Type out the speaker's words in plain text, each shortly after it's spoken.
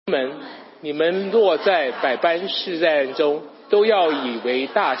你们若在百般试战中，都要以为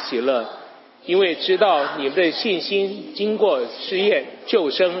大喜乐，因为知道你们的信心经过试验，就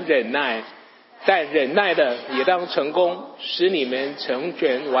生忍耐。但忍耐的也当成功，使你们成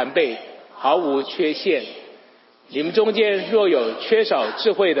全完备，毫无缺陷。你们中间若有缺少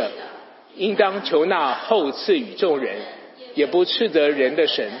智慧的，应当求那厚赐与众人，也不斥责人的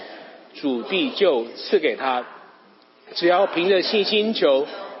神，主必就赐给他。只要凭着信心求，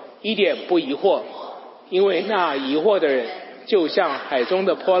一点不疑惑，因为那疑惑的人就像海中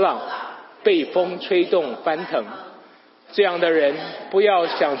的波浪，被风吹动翻腾。这样的人不要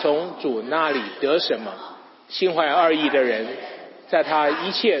想从主那里得什么。心怀二意的人，在他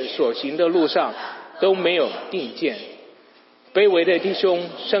一切所行的路上都没有定见。卑微的弟兄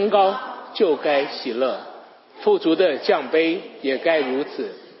升高就该喜乐，富足的降卑也该如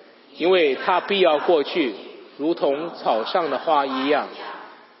此，因为他必要过去，如同草上的花一样。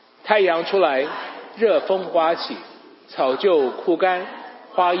太阳出来，热风刮起，草就枯干，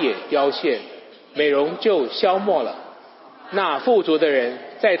花也凋谢，美容就消没了。那富足的人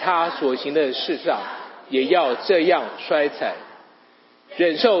在他所行的事上也要这样衰残。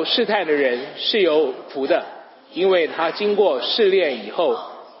忍受试探的人是有福的，因为他经过试炼以后，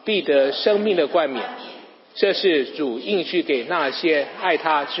必得生命的冠冕。这是主应许给那些爱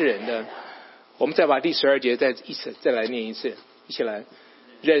他之人的。我们再把第12节再来念一次，一起来。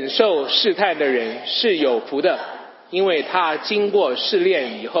忍受试探的人是有福的，因为他经过试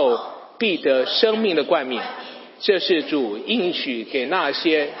炼以后，必得生命的冠冕。这是主应许给那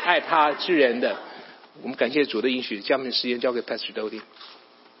些爱他之人的。我们感谢主的应许，将我们的时间交给 Pastor Dodie。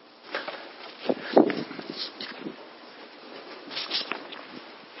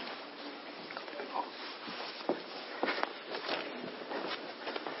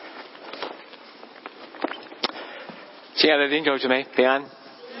亲爱的弟兄姊妹，平安，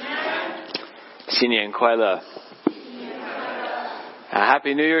新年快乐。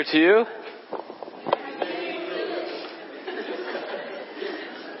Happy New Year to you.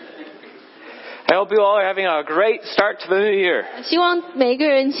 I hope you all are having a great start to the new year. 希望每个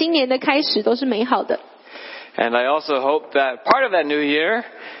人新年的开始都是美好的。And I also hope that part of that new year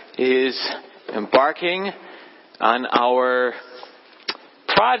is embarking on our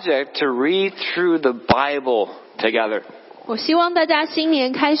project to read through the Bible together. 我希望大家新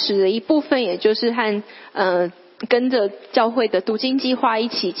年开始的一部分，也就是跟着教会的读经计划一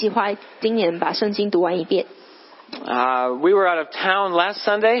起计划今年把圣经读完一遍。We were out of town last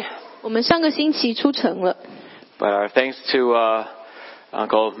Sunday. 我们上个星期出城了。But our thanks to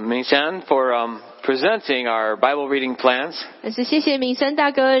Uncle Mingxian for presenting our Bible reading plans. 但是谢谢明山大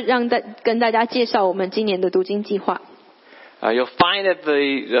哥跟大家介绍我们今年的读经计划。You'll find at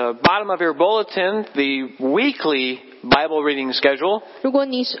the bottom of your bulletin the weekly Bible reading schedule. 如果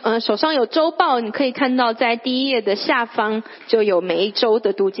你手上有周报，你可以看到在第一页的下方就有每一周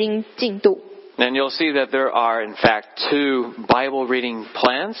的读经进度。And you'll see that there are, in fact, 2 Bible reading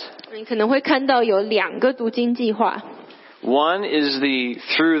plans. 你可能会看到有2个读经计划。One is the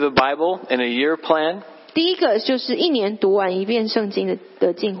Through the Bible in a Year plan. 第一个就是一年读完一遍圣经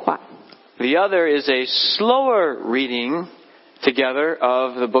的计划。The other is a slower reading together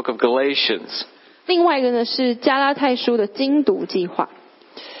of the book of Galatians. 另外一个呢是加拉太书的精读计划。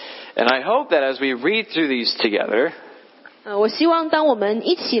And I hope that as we read through these together, 我希望当我们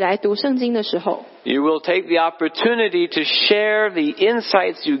一起来读圣经的时候， you will take the opportunity to share the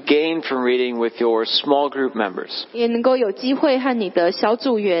insights you gain from reading with your small group members. 也能够有机会和你的小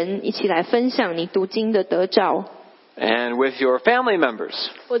组员一起来分享你读经的得着， And with your family members.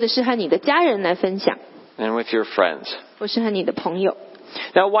 或者是和你的家人来分享， And with your friends. 或是和你的朋友。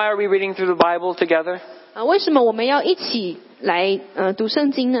 Now, why are we reading through the Bible together? 为什么我们要一起来读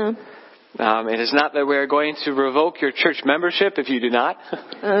圣经呢？ It is not that we are going to revoke your church membership if you do not.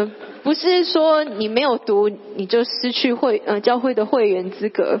 不是说你没有读你就失去教会的会员资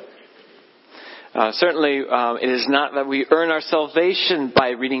格。Certainly, it is not that we earn our salvation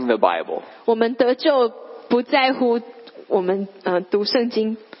by reading the Bible. 我们得救不在乎我们读圣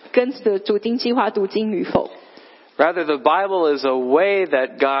经跟着读经计划读经与否。 Rather, the Bible is a way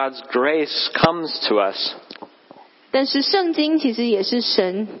that God's grace comes to us. 但是圣经其实也是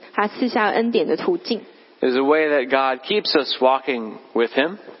神他赐下恩典的途径。 It is a way that God keeps us walking with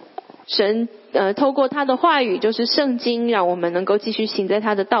Him. 神透过他的话语，就是圣经，让我们能够继续行在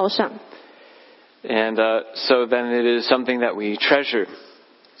他的道上。 And so then it is something that we treasure.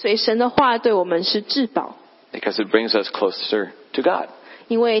 所以神的话对我们是至宝， Because it brings us closer to God.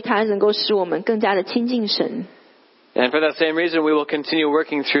 因为它能够使我们更加的亲近神。And for that same reason, we will continue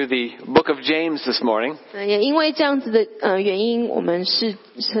working through the book of James this morning. 也因为这样子的原因，我们是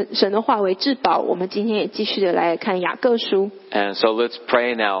神的话为至宝，我们今天也继续的来看雅各书。And so let's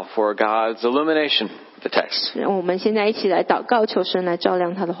pray now for God's illumination of the text. 让我们现在一起来祷告，求神来照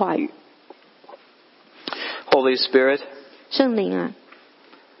亮他的话语。Holy Spirit, 圣灵啊，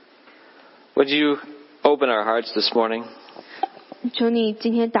 would you open our hearts this morning? 求你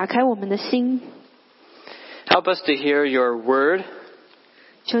今天打开我们的心， Help us to hear your word,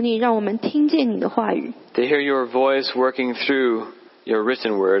 求你让我们听见你的话语， to hear your voice working through your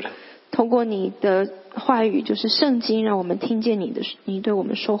written word. 通过你的话语，就是圣经，让我们听见你对我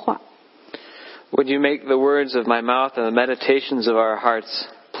们说话。 Would you make the words of my mouth and the meditations of our hearts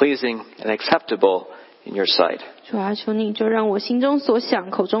pleasing and acceptable in your sight? 主啊，求你就让我心中所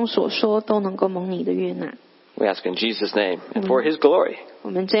想、口中所说都能够蒙你的悦纳。 We ask in Jesus' name and for his glory. 我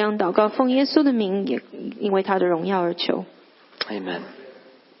们这样祷告，奉耶稣的名，也因为他的荣耀而求。 Amen.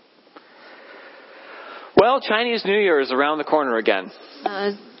 Well, Chinese New Year is around the corner again.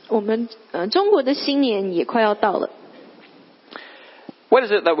 我们中国的新年也快要到了。 What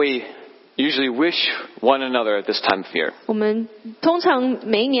is it that we usually wish one another at this time of year? 我们通常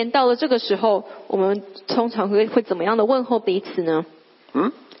每一年到了这个时候，我们通常会怎么样的问候彼此呢？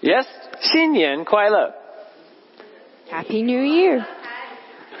 Yes, 新年快乐. Happy New Year!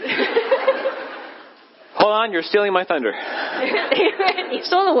 Hold on, you're stealing my thunder. 你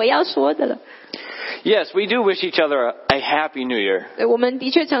说了我要说的了。 Yes, we do wish each other a happy New Year. 我们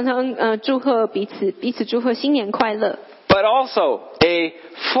的确常常祝贺彼此祝贺新年快乐。 But also a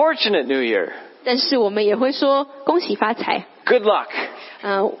fortunate New Year. 但是我们也会说恭喜发财， Good luck.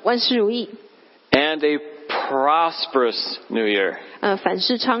 万事如意， And a prosperous New Year. 凡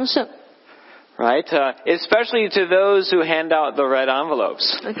事昌盛。 Right? Especially to those who hand out the red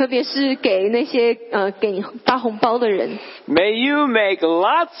envelopes. 特别是给那些给你发红包的人。 May you make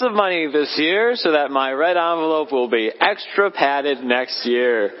lots of money this year so that my red envelope will be extra padded next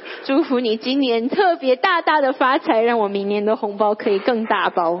year. 祝福你今年特别大大的发财，让我明年的红包可以更大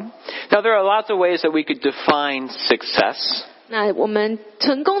包。 Now there are lots of ways that we could define success. 那我们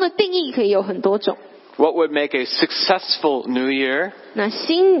成功的定义可以有很多种。 What would make a successful New Year? 那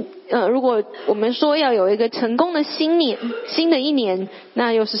如果我们说要有一个成功的新的一年，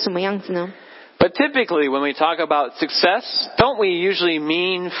那又是什么样子呢？ But typically when we talk about success, don't we usually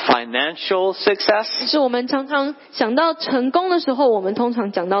mean financial success? 是我们常常想到成功的时候，我们通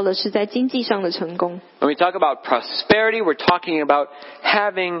常讲到的是在经济上的成功。 When we talk about prosperity, we're talking about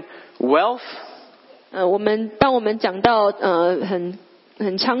having wealth. 当我们讲到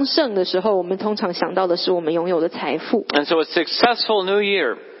很昌盛的时候，我们通常想到的是我们拥有的财富。 And so a successful New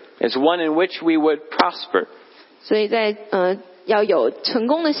Year is one in which we would prosper. 所以在要有成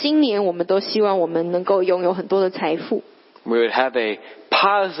功的新年，我们都希望我们能够拥有很多的财富。 We would have a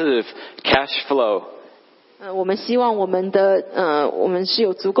positive cash flow. 我们希望我们是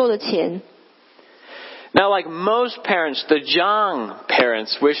有足够的钱。 Now, like most parents, the Zhang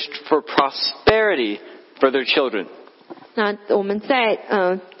parents wished for prosperity for their children. 那我们在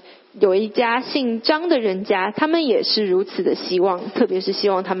有一家姓张的人家，他们也是如此的希望，特别是希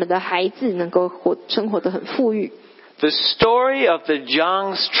望他们的孩子能够生活得很富裕。 The story of the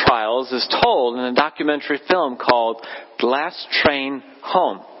Zhang's trials is told in a documentary film called The Last Train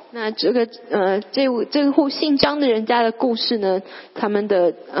Home. 那这户姓张的人家的故事呢，他们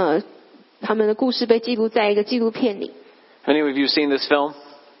的故事被记录在一个纪录片里。 Any of you seen this film?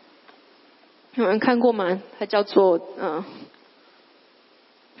 有人看过吗？它叫做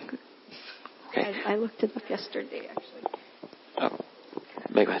Okay. I looked it up yesterday actually. Oh,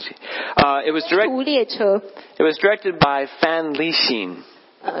 没关系. It was 途列车。 directed by Fan Lixin.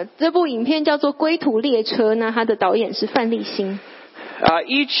 这部影片叫做《归途列车》，那它的导演是范立新。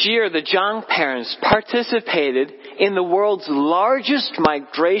Each year, the Zhang parents participated in the world's largest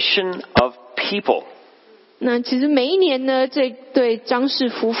migration of people. 那其实每一年呢，这对张氏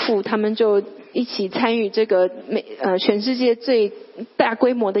夫妇他们就一起参与这个全世界最大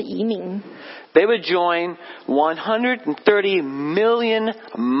规模的移民。 They would join 130 million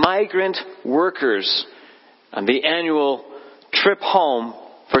migrant workers on the annual trip home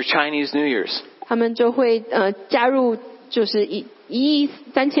for Chinese New Year's. 他们就会加入，就是1.3亿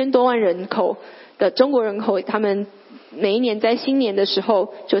多万人口的中国人口，他们每一年在新年的时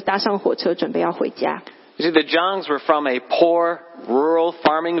候就搭上火车，准备要回家。 You see, the Zhangs were from a poor rural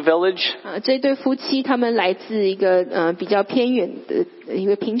farming village. 这对夫妻他们来自一个比较偏远的一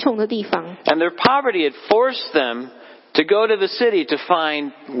个贫穷的地方。 And their poverty had forced them to go to the city to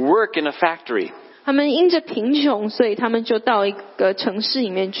find work in a factory. 他们因着贫穷，所以他们就到一个城市里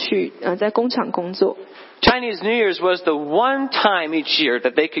面去，在工厂工作。Chinese New Year's was the one time each year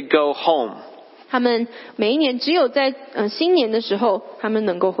that they could go home. 他们每一年只有在新年的时候，他们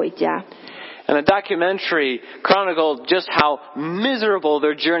能够回家。And the documentary chronicled just how miserable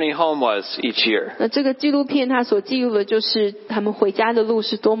their journey home was each year. 那这个纪录片它所记录的就是他们回家的路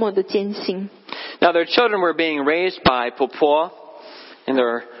是多么的艰辛。Now their children were being raised by Popo in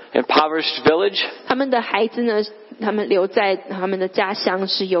their impoverished village. 他们的孩子呢，他们留在他们的家乡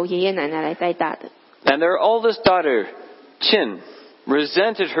是由爷爷奶奶来带大的。And their oldest daughter, Chin,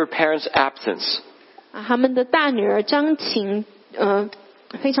 resented her parents' absence. 他们的大女儿张琴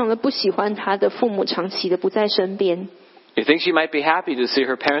非常的不喜欢她的父母长期的不在身边。You think she might be happy to see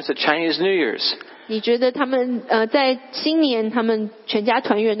her parents at Chinese New Year's? 你觉得他们在新年他们全家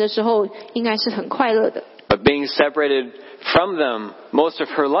团圆的时候应该是很快乐的。But being separated from them most of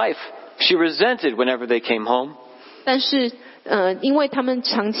her life, she resented whenever they came home. 但是因为他们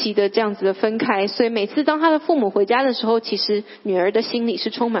长期的这样子的分开，所以每次当他的父母回家的时候，其实女儿的心里是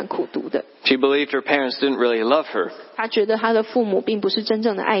充满苦毒的。She believed her parents didn't really love her. 她觉得她的父母并不是真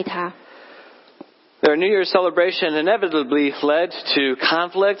正的爱她。Their New Year's celebration inevitably led to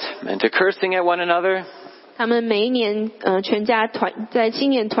conflict and to cursing at one another. 他们每一年全家在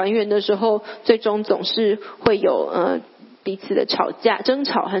新年团圆的时候，最终总是会有彼此的吵架、争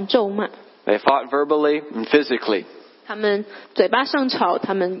吵和咒骂。They fought verbally and physically. 他们嘴巴上吵，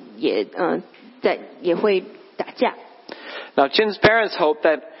他们也会打架。Now, Chin's parents hoped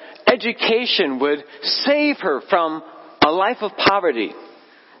that education would save her from a life of poverty.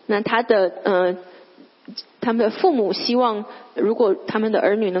 那他们的父母希望，如果他们的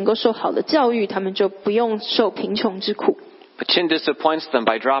儿女能够受好的教育，他们就不用受贫穷之苦。But Chin disappoints them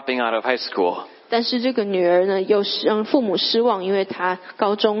by dropping out of high school. 但是这个女儿呢，又是让父母失望，因为她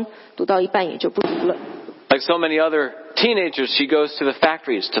高中读到一半也就不读了。Like so many other teenagers, she goes to the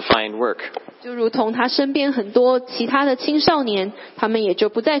factories to find work. 就如同她身边很多其他的青少年，他们也就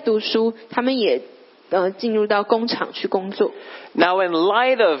不再读书，他们也进入到工厂去工作。Now, in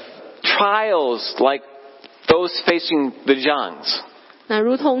light of trials like those facing the Zhangs, 那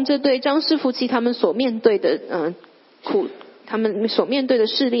如同这对张氏夫妻他们所面对的他们所面对的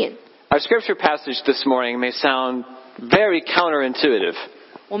试炼。our scripture passage this morning may sound very counterintuitive.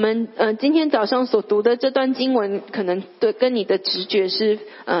 我们今天早上所读的这段经文，可能跟你的直觉是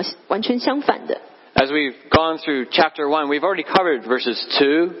完全相反的。As we've gone through chapter 1, we've already covered verses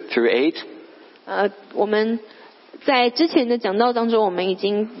 2 through 8. 我们在之前的讲道当中，我们已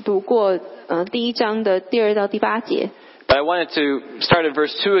经读过第一章的第2到第8节。But I wanted to start at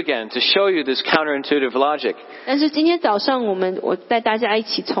verse 2 again to show you this counterintuitive logic. 但是今天早上我带大家一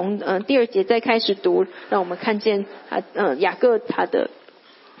起从第2节再开始读，让我们看见雅各他的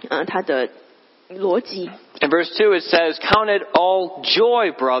逻辑。In verse 2 it says, "Count it all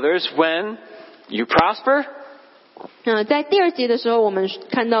joy, brothers, when you prosper." 在第2节的时候，我们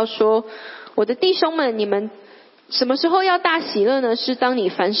看到说，我的弟兄们，你们什么时候要大喜乐呢？是当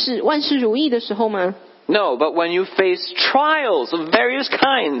你万事如意的时候吗？ No, but when you face trials of various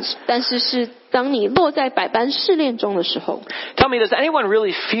kinds. 但是当你落在百般试炼中的时候。 Tell me, does anyone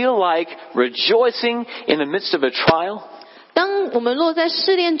really feel like rejoicing in the midst of a trial? 当我们落在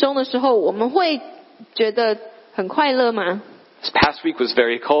试炼中的时候，我们会觉得很快乐吗？ This past week was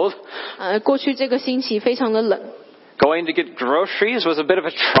very cold. 过去这个星期非常的冷。Going to get groceries was a bit of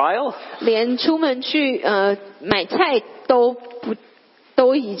a trial. 连出门去买菜都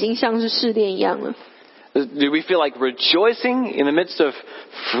已经像是试炼一样了。Do we feel like rejoicing in the midst of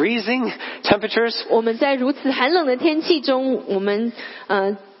freezing temperatures? 我们在如此寒冷的天气中，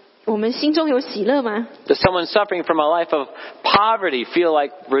我们心中有喜乐吗？ Does someone suffering from a life of poverty feel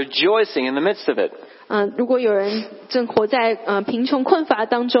like rejoicing in the midst of it? 如果有人正活在贫穷困乏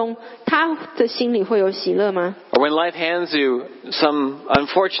当中，他的心里会有喜乐吗？ Or when life hands you some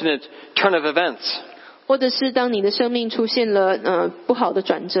unfortunate turn of events? 或者是当你的生命出现了不好的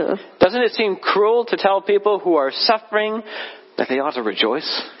转折？ Doesn't it seem cruel to tell people who are suffering that they ought to rejoice?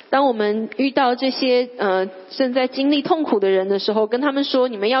 当我们遇到这些正在经历痛苦的人的时候，跟他们说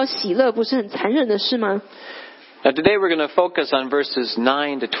你们要喜乐，不是很残忍的事吗？ Now today we're going to focus on verses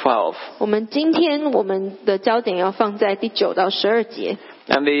 9 to 12. 我们今天我们的焦点要放在第9到12节。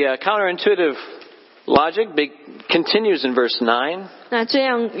 And the counterintuitive logic continues in verse 9. 那这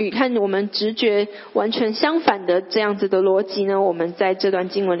样与看我们直觉完全相反的这样子的逻辑呢，我们在这段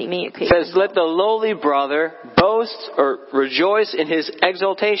经文里面也可以 It says, "Let the lowly brother boast or rejoice in his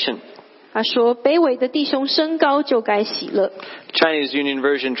exaltation." 他说卑微的弟兄升高就该喜乐。 Chinese Union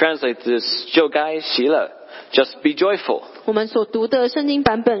Version translates this, 就该喜乐, just be joyful. 我们所读的圣经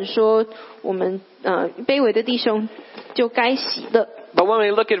版本说，我们卑微的弟兄就该喜乐。 But when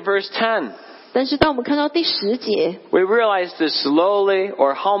we look at verse 10, 但是当我们看到第10节， we realize this lowly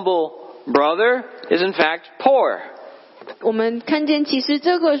or humble brother is in fact poor. 我们看见其实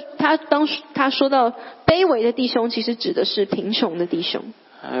这个他说到卑微的弟兄，其实指的是贫穷的弟兄。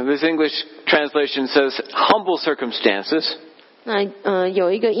This English translation says humble circumstances. 那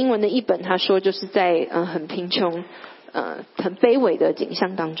有一个英文的译本，他说就是在很贫穷、很卑微的景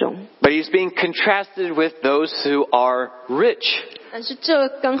象当中。But he's being contrasted with those who are rich. 但是这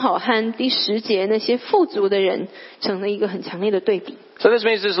刚好和第10节那些富足的人成了一个很强烈的对比。So this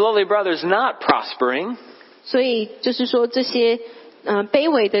means this lowly brother is not prospering. 所以就是说这些卑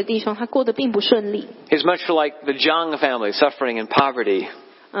微的弟兄他过得并不顺利。 He's much like the Zhang family suffering in poverty.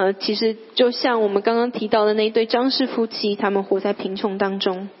 其实就像我们刚刚提到的那一对张氏夫妻，他们活在贫穷当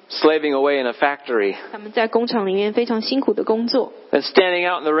中， Slaving away in a factory. 他们在工厂里面非常辛苦的工作。 And standing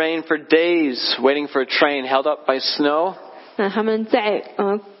out in the rain for days waiting for a train held up by snow. 那他们在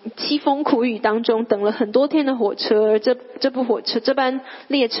凄风苦雨当中等了很多天的火车，而这班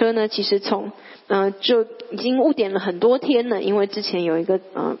列车呢，其实就已经误点了很多天了，因为之前有一个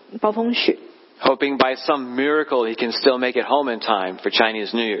暴风雪。 Hoping by some miracle he can still make it home in time for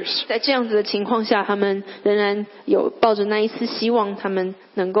Chinese New Year's. 在这样子的情况下，他们仍然有抱着那一丝希望，他们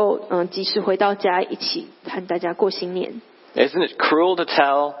能够及时回到家，一起和大家过新年。 Isn't it cruel to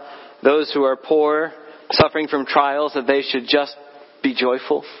tell those who are poor, suffering from trials, that they should just be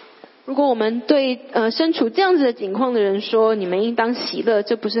joyful? 如果我们对身处这样子的境况的人说，你们应当喜乐，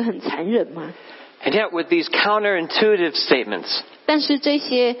这不是很残忍吗？ And yet with these counterintuitive statements, 但是这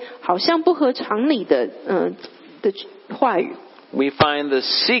些好像不合常理的话语， we find the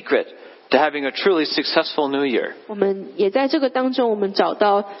secret to having a truly successful New Year. 我们也在这个当中，我们找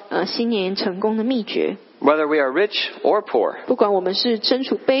到新年成功的秘诀。 Whether we are rich or poor. 不管我们是身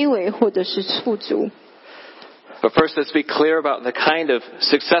处卑微或者是富足。 But first, let's be clear about the kind of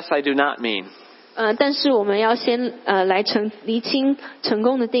success I do not mean. 但是我们要先来厘清成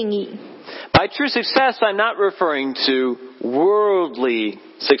功的定义。 By true success, I'm not referring to worldly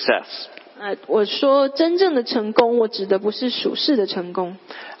success. 我说真正的成功，我指的不是属世的成功。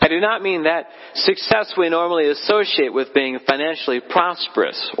 I do not mean that success we normally associate with being financially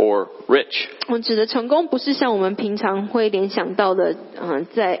prosperous or rich. 我指的成功不是像我们平常会联想到的，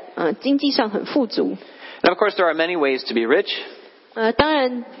在经济上很富足。 Now, of course, there are many ways to be rich. 当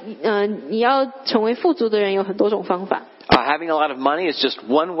然，你要成为富足的人有很多种方法。 Having a lot of money is just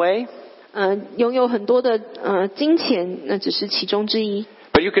one way. 拥有很多的金钱，那只是其中之一。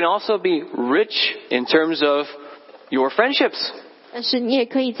 But you can also be rich in terms of your friendships. 但是你也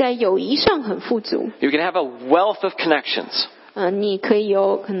可以在友谊上很富足。 You can have a wealth of connections. 你可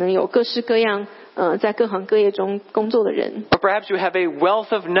能有各式各样在各行各业中工作的人。 Or perhaps you have a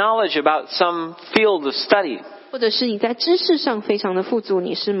wealth of knowledge about some field of study. 或者是你在知识上非常的富足，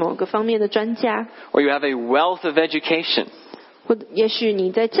你是某个方面的专家。 Or you have a wealth of education. 或者也许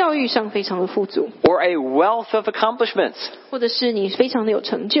你在教育上非常的富足。 Or a wealth of accomplishments. 或者是你非常的有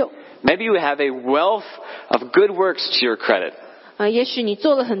成就。 Maybe you have a wealth of good works to your credit. 也许你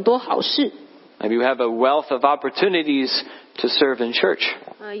做了很多好事。 Maybe you have a wealth of opportunities to serve in church.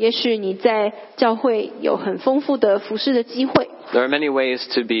 也许你在教会有很丰富的服事的机会。 There are many ways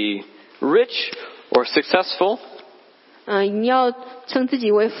to be rich or successful. 你要称自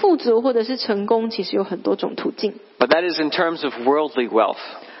己为富足或者是成功，其实有很多种途径。 But that is in terms of worldly wealth.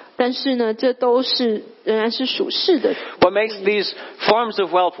 但是呢，这都是仍然是属世的。 What makes these forms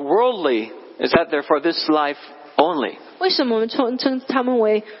of wealth worldly is that they're for this life only. 为什么我们称他们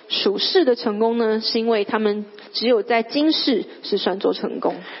为属世的成功呢？是因为他们只有在今世是算作成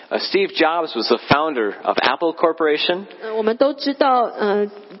功。Steve Jobs was the founder of Apple Corporation. 我们都知道，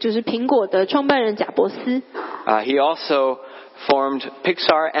就是苹果的创办人贾伯斯。He also formed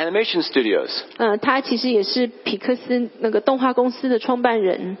Pixar Animation Studios. 他其实也是皮克斯那个动画公司的创办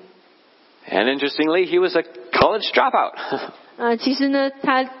人。And interestingly, he was a college dropout. 其实呢，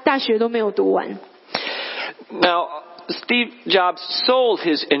他大学都没有读完。 Now, Steve Jobs sold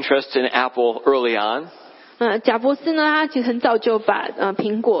his interest in Apple early on. 贾伯斯呢，他其实很早就把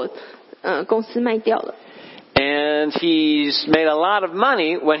苹果公司卖掉了。 And he's made a lot of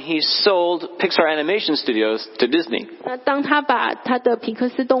money when he sold Pixar Animation Studios to Disney. 当他把他的皮克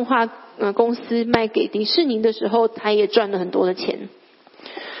斯动画公司卖给迪士尼的时候，他也赚了很多的钱。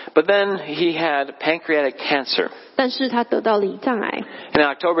 But then he had pancreatic cancer. 但是他得到了胰脏癌。 In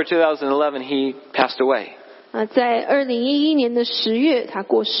October 2011, he passed away. 在2011年的10月，他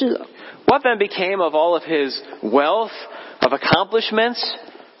过世了。 What then became of all of his wealth, of accomplishments,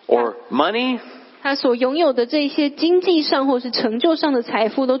 or money? 他所拥有的这些经济上或是成就上的财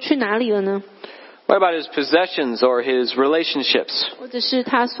富都去哪里了呢？ What about his possessions or his relationships? 或者是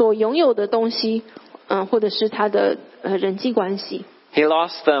他所拥有的东西，或者是他的人际关系。He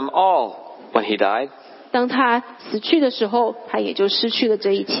lost them all when he died. 当他死去的时候，他也就失去了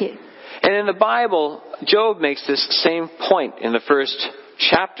这一切。And in the Bible, Job makes this same point in the first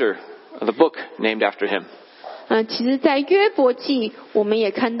chapter of the book named after him. 其实在约伯记我们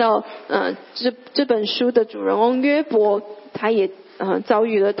也看到这本书的主人翁约伯他也遭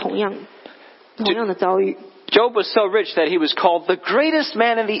遇了同样的遭遇。Job was so rich that he was called the greatest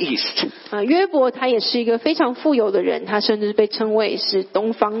man in the East. 约伯他也是一个非常富有的人，他甚至被称为是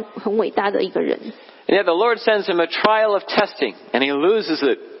东方很伟大的一个人。And yet the Lord sends him a trial of testing, and he loses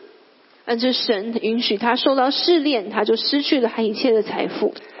it. 但是神允许他受到试炼，他就失去了他一切的财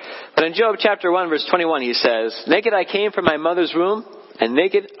富。But in Job chapter 1 verse 21 he says, "Naked I came from my mother's womb, and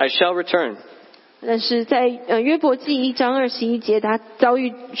naked I shall return." 但是在约伯记1章21节，他遭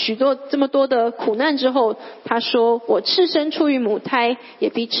遇这么多的苦难之后，他说：“我赤身出于母胎，也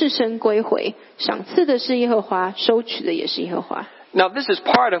必赤身归回。赏赐的是耶和华，收取的也是耶和华。” Now this is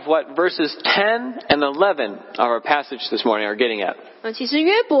part of what verses 10 and 11 of our passage this morning are getting at. 其实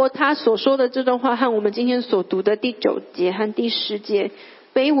约伯他所说的这段话和我们今天所读的第9节和第10节，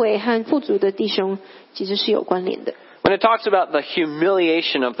卑微和富足的弟兄其实是有关联的。When it talks about the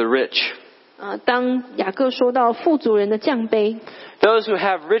humiliation of the rich, 当雅各说到富足人的降卑， those who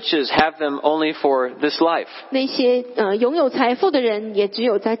have riches have them only for this life. 那些拥有财富的人也只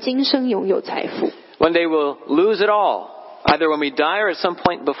有在今生拥有财富。When they will lose it all, either when we die or at some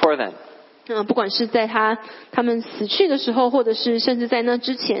point before then. 不管是在他们死去的时候，或者是甚至在那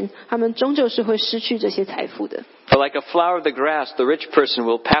之前，他们终究是会失去这些财富的。For like a flower of the grass, the rich person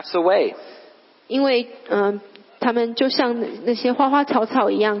will pass away. 因为他们就像那些花花草草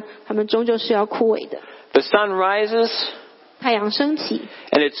一样，他们终究是要枯萎的。The sun rises, 太阳升起，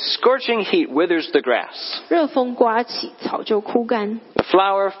 and its scorching heat withers the grass. 热风刮起，草就枯干， The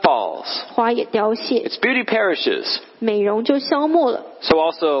flower falls, 花也凋谢， its beauty perishes. 美容就消没了。 So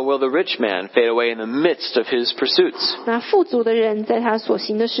also will the rich man fade away in the midst of his pursuits. 那富足的人在他所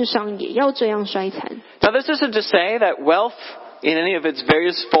行的事上也要这样衰残。Now this isn't to say that wealth in any of its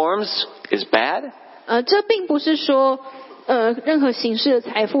various forms is bad. 这并不是说任何形式的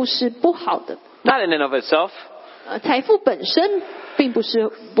财富是不好的。 Not in and of itself. 财富本身并不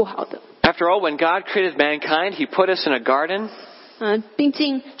是不好的。 After all, when God created mankind, He put us in a garden. 毕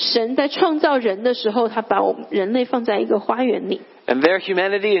竟神在创造人的时候，他把我们人类放在一个花园里。 And there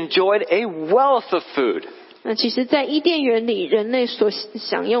humanity enjoyed a wealth of food. 那其实在伊甸园里，人类所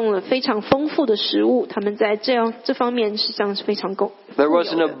享用了非常丰富的食物，他们在这方面实际上是非常富有的。 There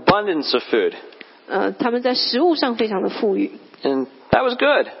was an abundance of food. 他们在食物上非常的富裕。 And that was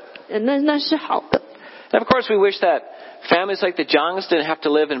good. 那是好的。 And of course we wish that families like the Jongs didn't have to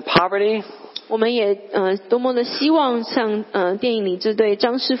live in poverty. 我们也多么的希望像电影里这对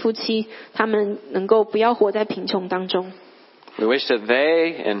张氏夫妻，他们能够不要活在贫穷当中。 We wish that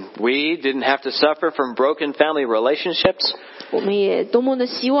they and we didn't have to suffer from broken family relationships. 我们也多么的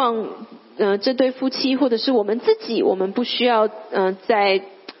希望这对夫妻或者是我们自己，我们不需要再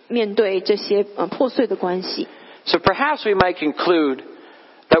面对这些破碎的关系。 So perhaps we might conclude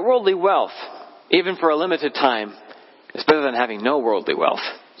that worldly wealth, even for a limited time, is better than having no worldly wealth.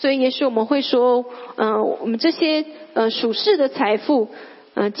 所以也许我们会说，我们这些属世的财富，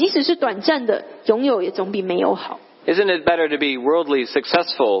即使是短暂的，拥有也总比没有好。 Isn't it better to be worldly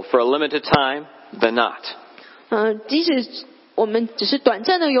successful for a limited time than not? 即使我们只是短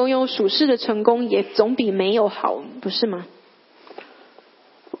暂的拥有属世的成功，也总比没有好，不是吗？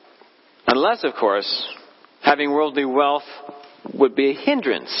 Unless, of course, having worldly wealth would be a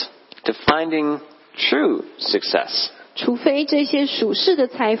hindrance to finding true success. 除非这些属世的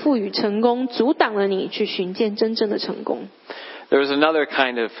财富与成功阻挡了你去寻见真正的成功。 There is another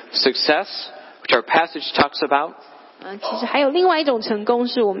kind of success, which our passage talks about. 其实还有另外一种成功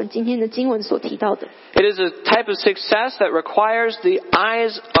是我们今天的经文所提到的。 It is a type of success that requires the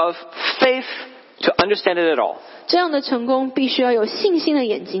eyes of faith to understand it at all. 这样的成功必须要有信心的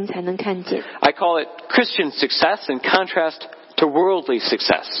眼睛才能看见。 I call it Christian success in contrast to worldly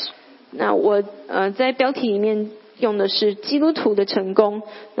success. 那我在标题里面用的是基督徒的成功，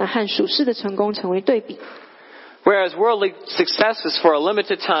那和属世的成功成为对比。 Whereas worldly success is for a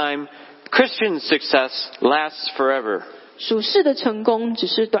limited time, Christian success lasts forever. 属世的成功只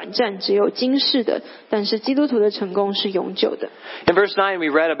是短暂，只有今世的，但是基督徒的成功是永久的。 In verse 9 we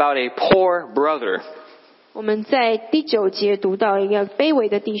read about a poor brother. 我们在第9节读到一个卑微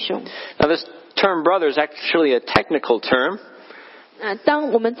的弟兄。 Now this term brother is actually a technical term.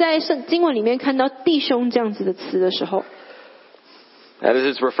 当我们在经文里面看到弟兄这样子的词的时候， That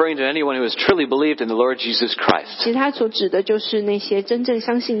is, it's referring to anyone who has truly believed in the Lord Jesus Christ. 其实他所指的就是那些真正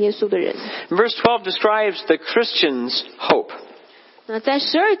相信耶稣的人。Verse 12 describes the Christian's hope. 那在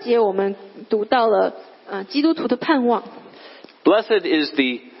12节我们读到了基督徒的盼望。Blessed is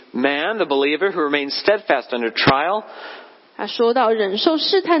the man, the believer, who remains steadfast under trial. 他说到忍受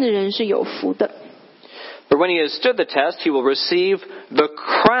试探的人是有福的。For when he has stood the test, he will receive the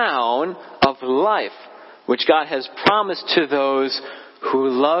crown of life, which God has promised to those who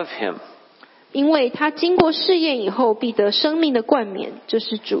love him. 因为他经过试验以后必得生命的冠冕，这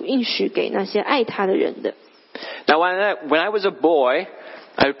是主应许给那些爱他的人的。Now, when I was a boy,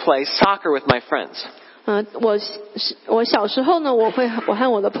 I would play soccer with my friends. 我小时候呢，我和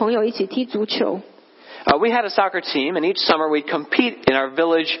我的朋友一起踢足球。We had a soccer team, and each summer we'd compete in our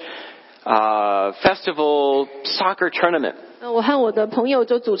village festival soccer tournament. 我和我的朋友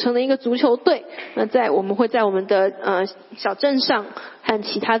就组成了一个足球队。我们会在我们的小镇上和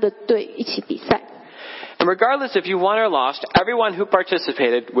其他的队一起比赛。And regardless if you won or lost, everyone who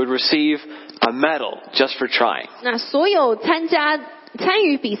participated would receive a medal just for trying. 那所有参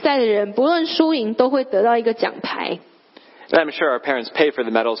与比赛的人，不论输赢，都会得到一个奖牌。And I'm sure our parents paid for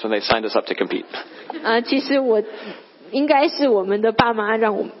the medals when they signed us up to compete. 其实应该是我们的爸妈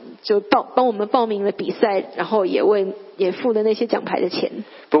让我们就帮我们报名了比赛，然后也付了那些奖牌的钱。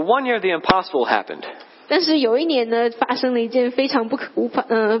But one year the impossible happened. 但是有一年呢，发生了一件非常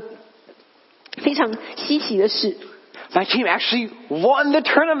非常稀奇的事。My team actually won the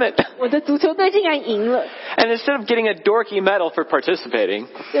tournament. 我的足球队竟然赢了。And instead of getting a dorky medal for participating,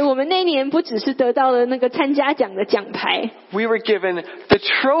 所以我们那年不只是得到了那个参加奖的奖牌， we were given the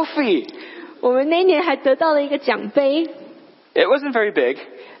trophy. 我们那年还得到了一个奖杯。It wasn't very big.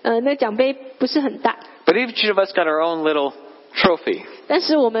 那奖杯不是很大。But each of us got our own little trophy. 但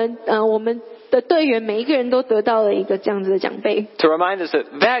是我们的队员每一个人都得到了一个这样子的奖杯。To remind us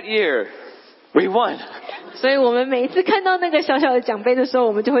that year, we won. 所以我们每一次看到那个小小的奖杯的时候，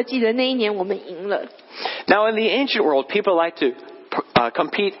我们就会记得那一年我们赢了。Now in the ancient world, people like to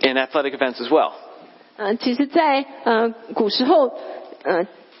compete in athletic events as well. 其实在古时候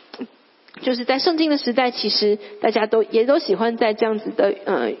就是在圣经的时代，其实大家也都喜欢在这样子的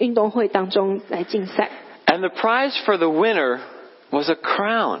运动会当中来竞赛。And the prize for the winner was a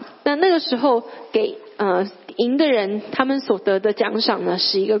crown. 那个时候给赢的人，他们所得的奖赏呢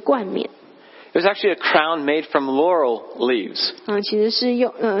是一个冠冕。It was actually a crown made from laurel leaves. 其实是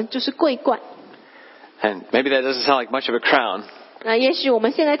就是桂冠。And maybe that doesn't sound like much of a crown. 那也许我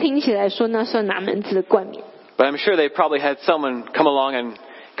们现在听起来说那算哪门子的冠冕。But I'm sure they probably had someone come along and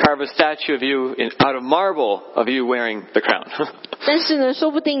carve a statue of you out of marble of you wearing the crown. 但是呢，说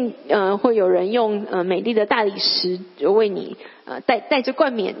不定会有人用美丽的大理石为你带着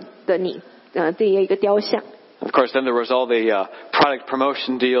冠冕的你这一个雕像。Of course, then there was all the product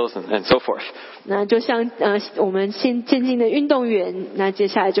promotion deals and so forth. 那就像我们现今的运动员，那接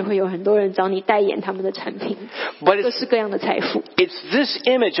下来就会有很多人找你代言他们的产品，各式各样的财富。It's this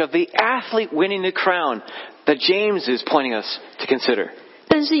image of the athlete winning the crown that James is pointing us to consider.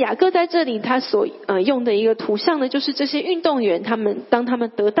 但是雅各在这里他所用的一个图像呢，就是这些运动员当他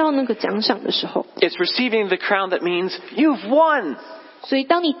们得到那个奖赏的时候， It's receiving the crown that means you've won. 所以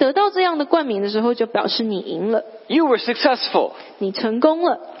当你得到这样的冠冕的时候，就表示你赢了， You were successful. 你成功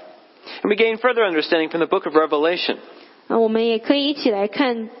了。 And we gain further understanding from the book of Revelation. 我们也可以一起来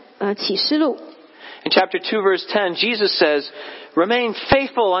看启示录。In chapter 2 verse 10, Jesus says, Remain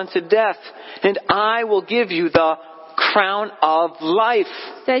faithful unto death, and I will give you the crown of life.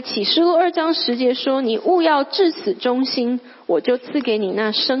 在启示录2章10节说，你务要至死忠心，我就赐给你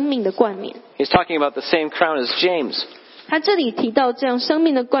那生命的冠冕。 He's talking about the same crown as James. 他这里提到这样生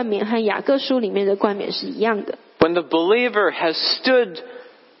命的冠冕和雅各书里面的冠冕是一样的。 When the believer has stood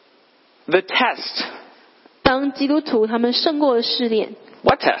the test. 当基督徒他们胜过了试炼。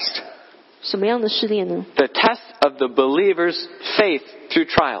 What test? 什么样的试炼呢？ The test of the believer's faith through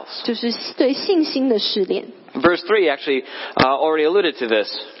trials. 就是对信心的试炼。 Verse 3 actually already alluded to this.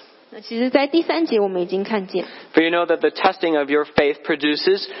 那其实在第3节我们已经看见。 For you know that the testing of your faith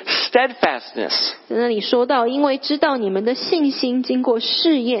produces steadfastness. 在那里说到，因为知道你们的信心经过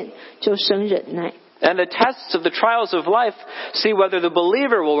试验，就生忍耐。 And the tests of the trials of life see whether the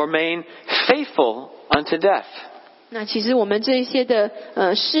believer will remain faithful unto death. 那其实我们这一些的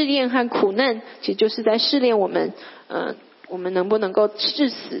试炼和苦难，其实就是在试炼我们能不能够至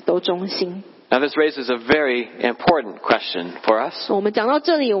死都忠心。 Now this raises a very important question for us. 我们讲到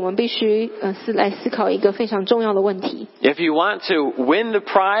这里，我们必须来思考一个非常重要的问题。 If you want to win the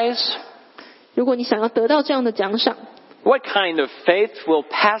prize, 如果你想要得到这样的奖赏， what kind of faith will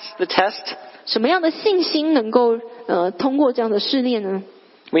pass the test? 什么样的信心能够通过这样的试炼呢？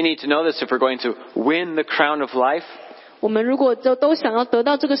 We need to know this if we're going to win the crown of life. 我们如果都想要得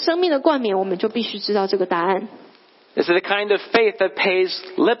到这个生命的冠冕，我们就必须知道这个答案。Is it the kind of faith that pays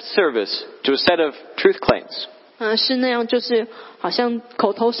lip service to a set of truth claims? 是那样，就是好像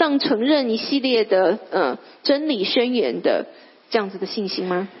口头上承认一系列的真理宣言的这样子的信心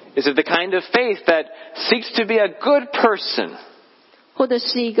吗？ Is it the kind of faith that seeks to be a good person? 或者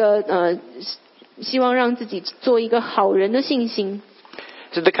是一个希望让自己做一个好人的信心？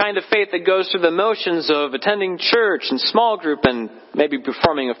 Is it the kind of faith that goes through the motions of attending church and small group and maybe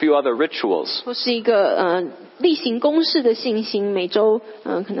performing a few other rituals? 或是一个例行公事的信心，每周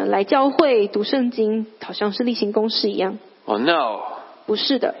可能来教会读圣经，好像是例行公事一样。 Oh no. 不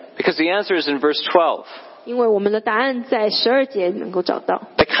是的， Because the answer is in verse 12. 因为我们的答案在12节能够找到。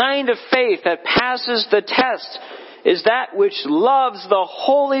 The kind of faith that passes the test is that which loves the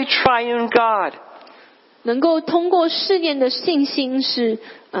holy triune God. 能够通过试验的信心是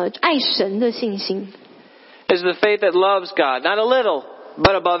爱神的信心。 Is the faith that loves God, not a little,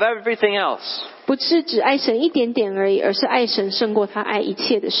 but above everything else. 不是只爱神一点点而已，而是爱神胜过他爱一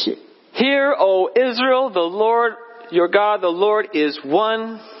切的事。 Hear, O Israel, the Lord your God, the Lord is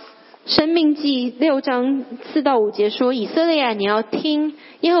one. 申命记6章4到5节说：以色列啊，你要听，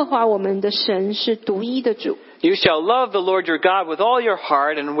耶和华我们的神是独一的主。 You shall love the Lord your God with all your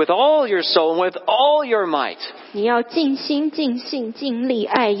heart and with all your soul and with all your might. 你要尽心、尽性、尽力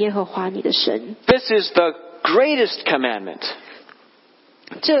爱耶和华你的神。 This is the greatest commandment.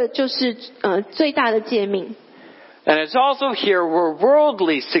 这就是最大的诫命。 And it's also here where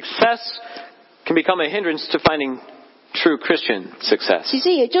worldly success can become a hindrance to finding true Christian success. 其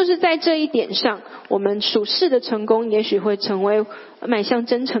实也就是在这一点上，我们属世的成功也许会成为迈向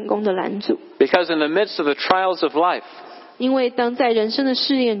真成功的拦阻。 Because in the midst of the trials of life, 因为当在人生的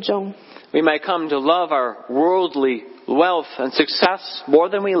试验中， we might come to love our worldly wealth and success more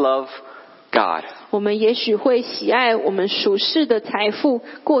than we love God. 我们也许会喜爱我们属世的财富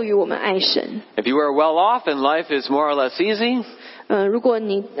过于我们爱神。 If you are well off and life is more or less easy, 如果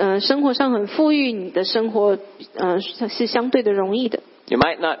你生活上很富裕，你的生活是相对的容易的， you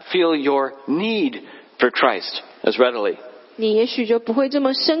might not feel your need for Christ as readily. 你也许就不会这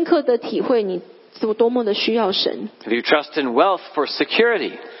么深刻的体会你多么的需要神。 If you trust in wealth for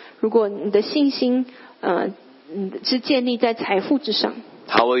security, 如果你的信心是建立在财富之上，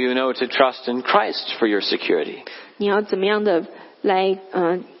 how will you know to trust in Christ for your security? 你要怎么样的来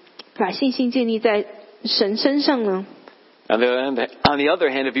把信心建立在神身上呢？ On the other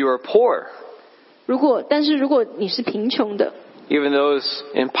hand, if you are poor, 但是如果你是贫穷的， even those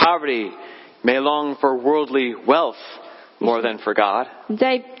in poverty may long for worldly wealth more than for God. 你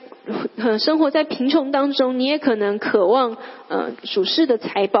在生活在贫穷当中，你也可能渴望属世的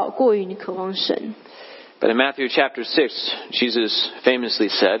财宝过于你渴望神。 But in Matthew chapter 6, Jesus famously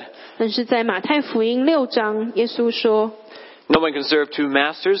said, 但是在马太福音6章，耶稣说 no one can serve two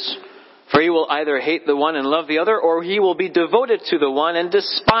masters, for he will either hate the one and love the other, or he will be devoted to the one and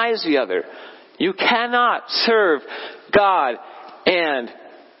despise the other. You cannot serve God and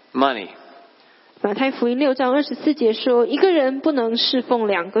money. 马太福音6章24节说，一个人不能侍奉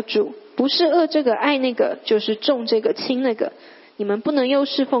两个主，不是恶这个爱那个，就是重这个轻那个。你们不能又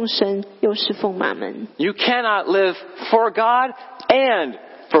侍奉神，又侍奉马门。 You cannot live for God and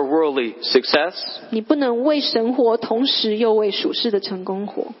for worldly success. 你不能为神活，同时又为属世的成功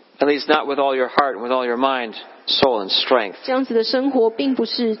活。 At least not with all your heart and with all your mind, soul, and strength. 这样子的生活并不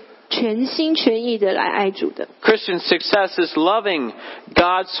是全心全意的来爱主的。 Christian success is loving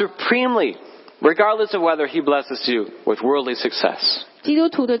God supremely, regardless of whether He blesses you with worldly success. 基督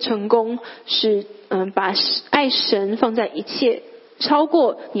徒的成功是把爱神放在一切，超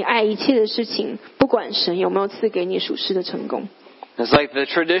过你爱一切的事情，不管神有没有赐给你属世的成功。 It's like the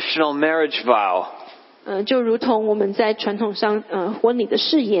traditional marriage vow. 就如同我们在传统上婚礼的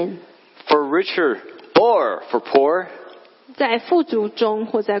誓言， For richer or for poor, 在富足中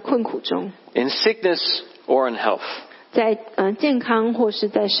或在困苦中， in sickness or in health. 在健康或是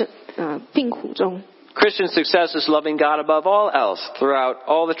在病苦中。 Christian success is loving God above all else throughout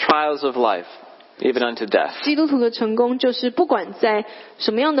all the trials of life, even unto death. 基督徒的成功就是不管在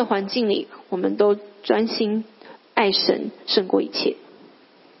什么样的环境里，我们都专心爱神胜过一切。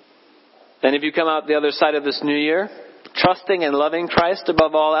 And if you come out the other side of this new year, trusting and loving Christ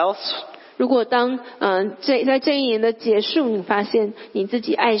above all else, 如果当在这一年的结束，你发现你自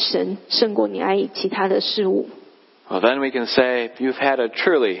己爱神胜过你爱其他的事物， well, then we can say you've had a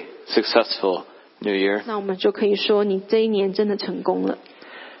truly successful new year. 那我们就可以说你这一年真的成功了。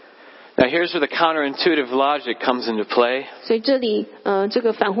Now here's where the counterintuitive logic comes into play. 所以这里这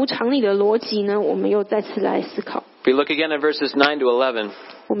个反乎常理的逻辑呢，我们又再次来思考。If we look again at verses 9 to 11.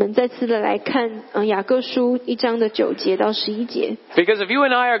 我们再次的来看雅各书1章的9节到11节。Because if you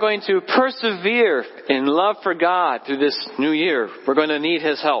and I are going to persevere in love for God through this new year, we're going to need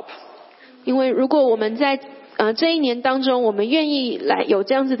His help. 因为如果我们在这一年当中，我们愿意来有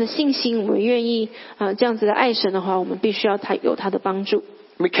这样子的信心，我们愿意这样子的爱神的话，我们必须要有他的帮助。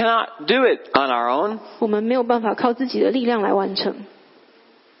We cannot do it on our own. 我们没有办法靠自己的力量来完成。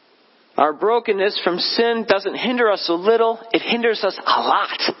Our brokenness from sin doesn't hinder us a little, it hinders us a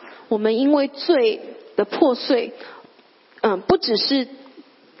lot. 我们因为罪的破碎，不只是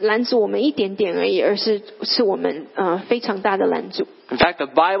拦阻我们一点点而已，而是我们非常大的拦阻。In fact, the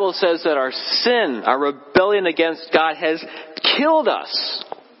Bible says that our sin, our rebellion against God has killed us.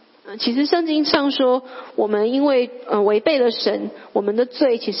 其实圣经上说，我们因为违背了神，我们的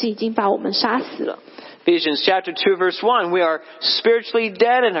罪其实已经把我们杀死了。Ephesians chapter 2 verse 1, we are spiritually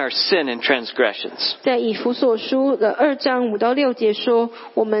dead in our sin and transgressions. 在以弗所书的2章5到6节说，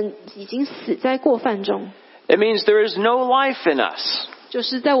我们已经死在过犯中。It means there is no life in us. 就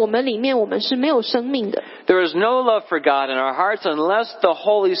是在我们里面，我们是没有生命的。There is no love for God in our hearts unless the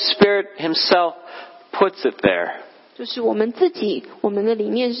Holy Spirit Himself puts it there. 就是我们自己，我们的里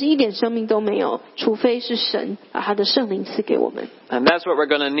面是一点生命都没有，除非是神把他的圣灵赐给我们。And that's what we're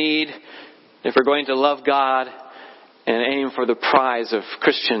going to need if we're going to love God and aim for the prize of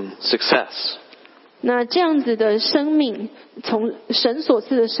Christian success. 那这样子的生命，从神所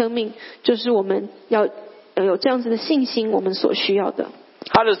赐的生命，就是我们要有这样子的信心，我们所需要的。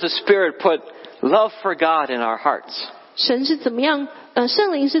How does the Spirit put love for God in our hearts? 神是怎么样？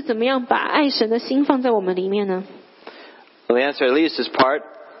圣灵是怎么样把爱神的心放在我们里面呢？ Well, the answer at least is part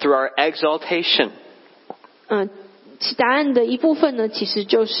through our exaltation. 答案的一部分呢，其实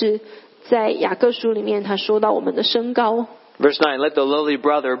就是在雅各书里面，他说到我们的升高。Verse 9, let the lowly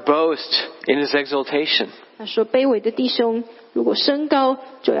brother boast in his exaltation. 他说，卑微的弟兄如果升高，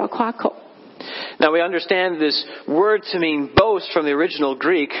就要夸口。Now we understand this word to mean boast from the original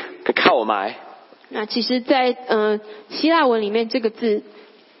Greek, kakaomai. 那其实在希腊文里面，这个字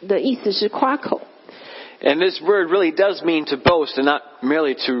的意思是夸口。And this word really does mean to boast and not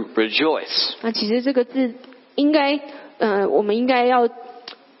merely to rejoice. 那其实这个字我们应该要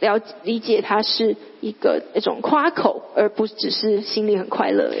理解它是一种夸口，而不只是心里很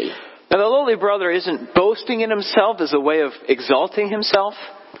快乐而已。Now the lowly brother isn't boasting in himself as a way of exalting himself.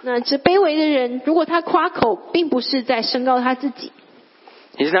 那这卑微的人，如果他夸口，并不是在升高他自己。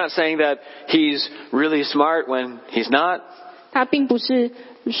He's not saying that he's really smart when he's not. 他并不是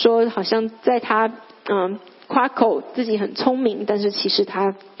说好像在他夸口自己很聪明，但是其实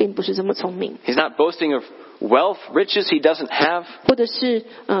他并不是这么聪明。He's not boasting of wealth, riches he doesn't have. 或者是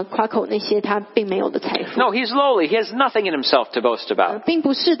夸口那些他并没有的财富。No, he's lowly. He has nothing in himself to boast about. 并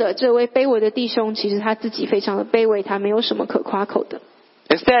不是的，这位卑微的弟兄，其实他自己非常的卑微，他没有什么可夸口的。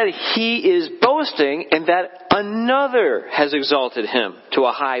Instead, he is boasting in that another has exalted him to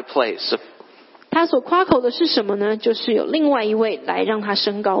a high place. 他所夸口的是什么呢？就是有另外一位来让他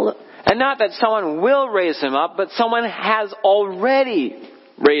升高了。And not that someone will raise him up, but someone has already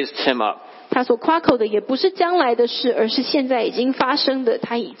raised him up. 他所夸口的也不是将来的事，而是现在已经发生的，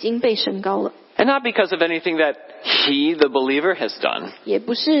他已经被升高了。And not because of anything that he, the believer, has done. 也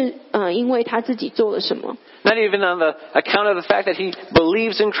不是因为他自己做了什么。Not even on the account of the fact that he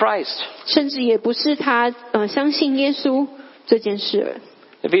believes in Christ. 甚至也不是他相信耶稣这件事。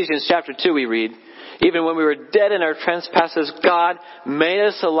Ephesians chapter 2 we read, even when we were dead in our trespasses, God made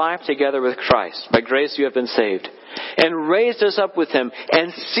us alive together with Christ. By grace you have been saved. And raised us up with him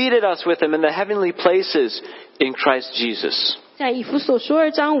and seated us with him in the heavenly places in Christ Jesus. 在以弗所书2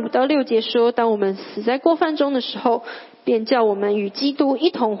章5到6节说，当我们死在过犯中的时候，便叫我们与基督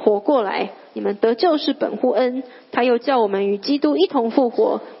一同活过来。你们得救是本乎恩，他又叫我们与基督一同复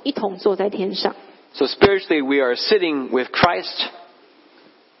活，一同坐在天上。So spiritually we are sitting with Christ.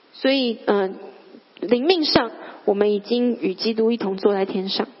 所以灵命上我们已经与基督一同坐在天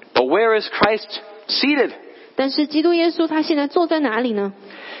上。 But where is Christ seated? 但是基督耶稣他现在坐在哪里呢？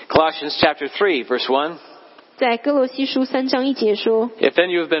 Colossians chapter 3 verse 1. 在哥罗西书3章1节说， If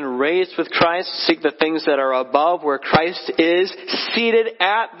then you have been raised with Christ, seek the things that are above where Christ is, seated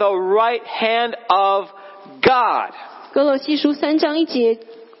at the right hand of God. 哥罗西书3章1节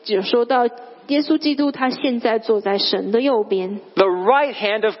就说到耶稣基督他现在坐在神的右边。 The right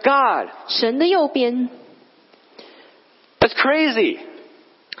hand of God. 神的右边。 That's crazy.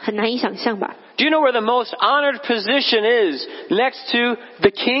 很难以想象吧？ Do you know where the most honored position is next to the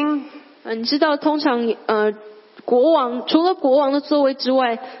king? 你知道通常除了国王的座位之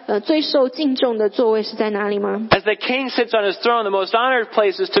外，最受敬重的座位是在哪里吗？ As the king sits on his throne, the most honored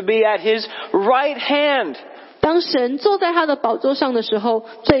place is to be at his right hand. 当神坐在他的宝座上的时候，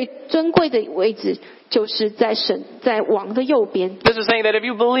最尊贵的位置就是在王的右边。 This is saying that if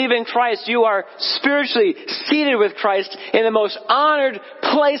you believe in Christ, you are spiritually seated with Christ in the most honored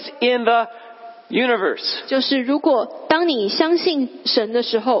place in the universe. 就是如果当你相信神的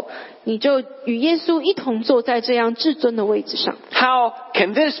时候，你就与耶稣一同坐在这样至尊的位置上。 How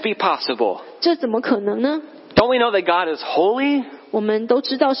can this be possible? 这怎么可能呢？ Don't we know that God is holy? 我们都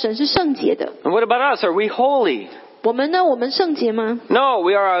知道神是圣洁的。 And what about us? Are we holy? 我们呢？我们圣洁吗？ No,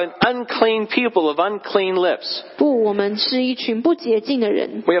 we are an unclean people of unclean lips. 不，我们是一群不洁净的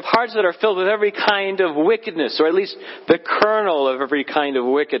人。 We have hearts that are filled with every kind of wickedness, or at least the kernel of every kind of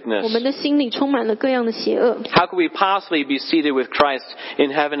我 wickedness. 们的心里充满了各样的邪恶。 How could we possibly be seated with Christ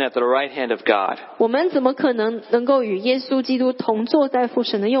in heaven at the right hand of God? 我们怎么可能够与耶稣基督同坐在父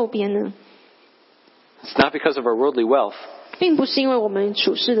神的右边呢？ It's not because of our worldly wealth. 并不是因为我们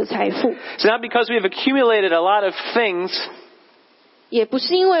处世的财富， It's not because we've accumulated a lot of things. 也不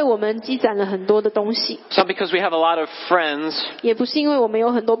是因为我们积攒了很多的东西， It's not because we have a lot of friends. 也不是因为我们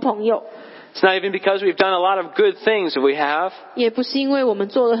有很多朋友， It's not even because we've done a lot of good things that we have. 也不是因为我们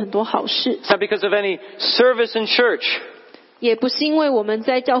做了很多好事， It's not because of any service in church. 也不是因为我们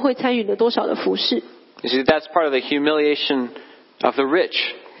在教会参与了多少的服事。 You see, that's part of the humiliation of the rich.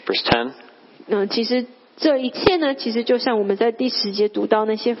 Verse 10. 其实这一切呢，其实就像我们在第10节读到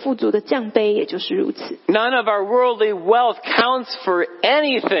那些富足的降卑，也就是如此。 None of our worldly wealth counts for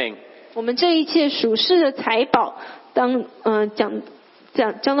anything. 我们这一切属世的财宝，当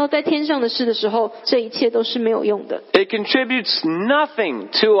讲到在天上的事的时候，这一切都是没有用的。 It contributes nothing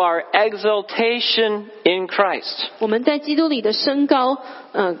to our exaltation in Christ. 我们在基督里的升高，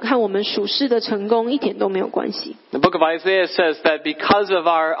和我们属世的成功一点都没有关系。 The book of Isaiah says that because of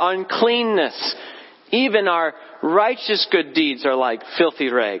our uncleanness, even our righteous good deeds are like filthy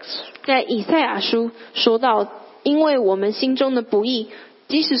rags. 在以赛亚书说到，因为我们心中的不义，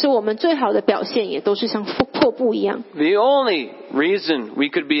即使是我们最好的表现，也都是像破布一样。 The only reason we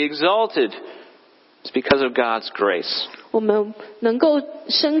could be exalted is because of God's grace. 我们能够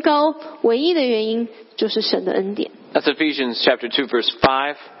升高，唯一的原因就是神的恩典。 That's Ephesians chapter 2 verse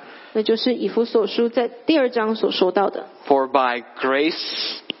 5. 那就是以弗所书在第2章所说到的。 For by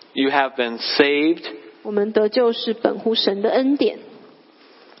grace you have been saved. 我们得救是本乎神的恩典。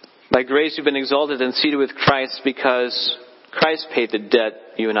 By grace you've been exalted and seated with Christ because Christ paid the debt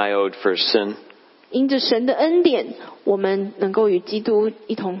you and I owed for sin. 因着神的恩典，我们能够与基督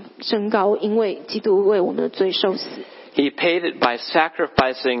一同升高，因为基督为我们的罪受死。 He paid it by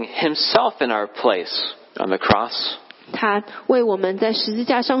sacrificing himself in our place on the cross. 他为我们在十字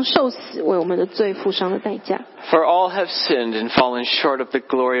架上受死，为我们的罪付上了代价。 For all have sinned and fallen short of the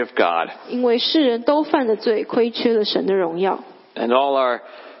glory of God. 因为世人都犯了罪，亏缺了神的荣耀。 And all are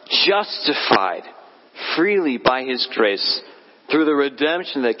justified freely by his grace through the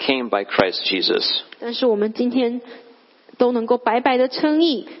redemption that came by Christ Jesus. 但是我们今天都能够白白的称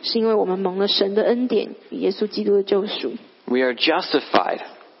义，是因为我们蒙了神的恩典与耶稣基督的救赎。 We are justified.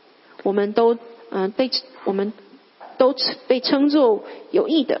 我们都被称作有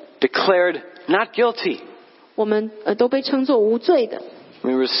义的， Declared not guilty. 我们都被称作无罪的。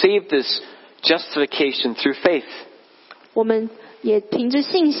 We receive this justification through faith. 我们也凭着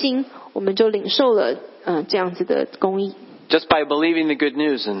信心，我们就领受了这样子的公义。 Just by believing the good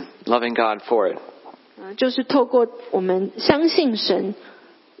news and loving God for it. 就是透过我们相信神，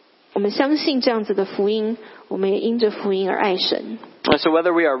我们相信这样子的福音，我们也因着福音而爱神。 And so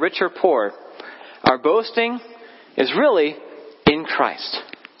whether we are rich or poor, our boasting is really in Christ.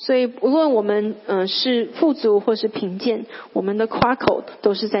 所以无论我们是富足或是贫贱，我们的夸口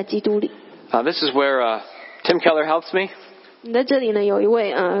都是在基督里。 This is where Tim Keller helps me. 在这里呢，有一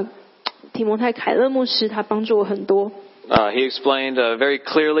位提摩太凯勒牧师，他帮助我很多。He explained very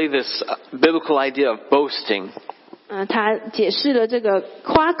clearly this biblical idea of boasting. 他解释了这个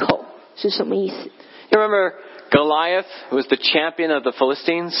夸口是什么意思。 You remember Goliath, who was the champion of the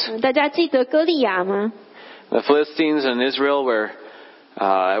Philistines? 大家记得歌利亚吗？ The Philistines and Israel were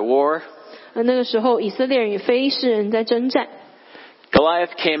at war. 那个时候以色列人与非利士人在征战。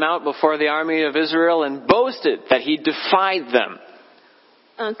 Goliath came out before the army of Israel and boasted that he defied them.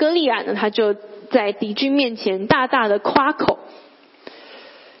 歌利亚呢，他就在敌军面前大大的夸口。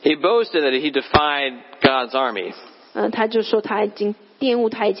 He boasted that he defied God's army. 他就说他已经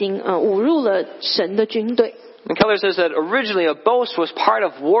侮辱了神的军队。 And Keller says that originally a boast was part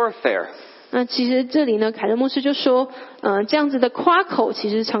of warfare. 那其实这里呢，凯勒牧师就说，这样子的夸口，其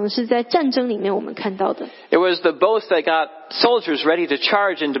实常是在战争里面我们看到的。It was the boast that got soldiers ready to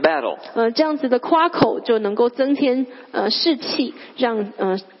charge into battle. 这样子的夸口就能够增添士气，让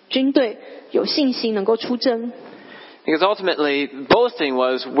军队有信心能够出征。Because ultimately, boasting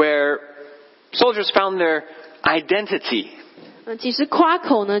was where soldiers found their identity. 其实夸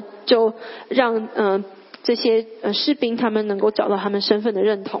口呢，就让这些士兵他们能够找到他们身份的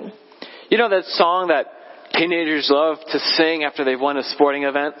认同。You know that song that teenagers love to sing after they've won a sporting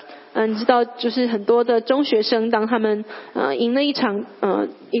event? 你知道，就是很多的中学生，当他们赢了一场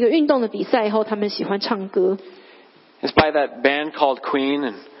一个运动的比赛以后，他们喜欢唱歌。It's by that band called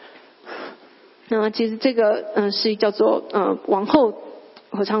Queen. 其实这个是叫做王后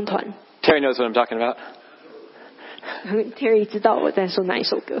合唱团。Terry knows what I'm talking about. Terry 知道我在说哪一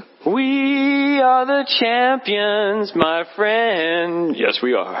首歌。We are the champions, my friend. Yes,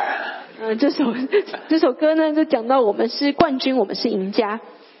 we are. 这首歌呢，就讲到我们是冠军，我们是赢家。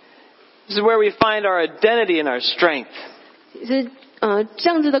This is where we find our identity and our strength. 其实这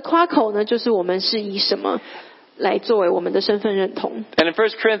样子的夸口呢，就是我们是以什么来作为我们的身份认同。And in 1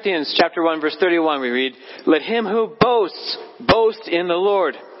 Corinthians chapter 1 verse 31 we read, Let him who boasts, boast in the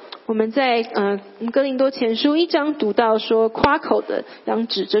Lord. 我们在哥林多前书1章读到说，夸口的当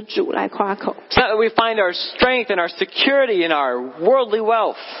指着主来夸口。It's not that we find our strength and our security in our worldly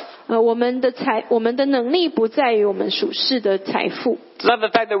wealth. 我们的能力不在于我们属世的财富。It's not the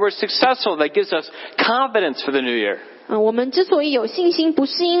fact that we're successful that gives us confidence for the new year. 我们之所以有信心，不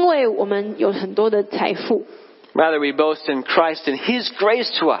是因为我们有很多的财富。Rather, we boast in Christ and His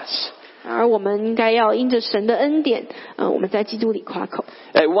grace to us. 而我们应该要因着神的恩典，我们在基督里夸口。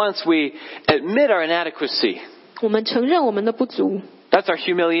At once we admit our inadequacy. 我们承认我们的不足。That's our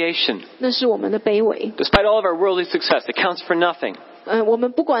humiliation. 那是我们的卑微。Despite all of our worldly success, it counts for nothing. 我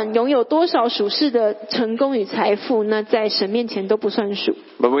们不管拥有多少属世的成功与财富，那在神面前都不算数。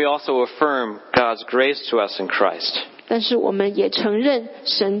But we also affirm God's grace to us in Christ. 但是我们也承认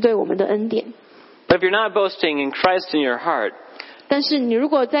神对我们的恩典。But if you're not boasting in Christ in your heart, 但是你如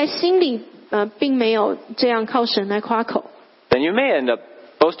果在心里并没有这样靠神来夸口， then you may end up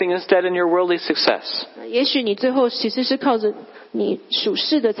boasting instead in your worldly success. 也许你最后其实是靠着你属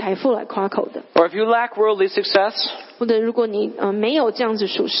世的财富来夸口的。 Or if you lack worldly success, 或者如果你没有这样子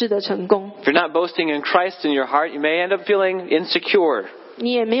属世的成功， if you're not boasting in Christ in your heart, you may end up feeling insecure.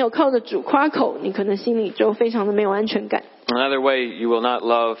 你也没有靠着主夸口，你可能心里就非常的没有安全感。 Another way, you will not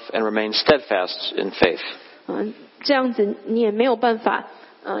love and remain steadfast in faith. 这样子你也没有办法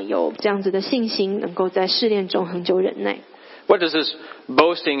有这样子的信心，能够在试炼中恒久忍耐。 What does this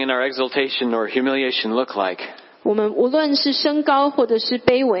boasting in our exaltation or humiliation look like? 我们无论是升高或者是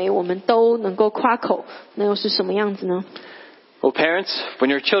卑微，我们都能够夸口，那又是什么样子呢？ Well, parents, when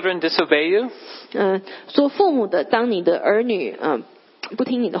your children disobey you, 做父母的，当你的儿女不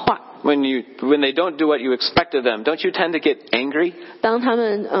听你的话， when they don't do what you expect of them, don't you tend to get angry? 当他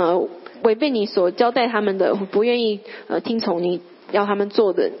们违背你所交代他们的，不愿意听从你要他们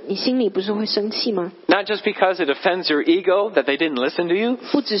做的，你心里不是会生气吗？ Not just because it offends your ego that they didn't listen to you.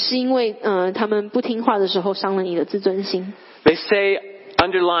 不只是因为他们不听话的时候伤了你的自尊心。 They say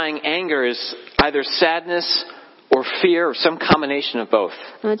underlying anger is either sadness or fear or some combination of both.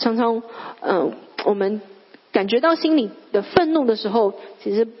 常常我们感觉到心里的愤怒的时候，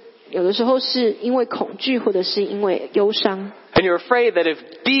其实有的时候是因为恐惧，或者是因为忧伤。 And you're afraid that if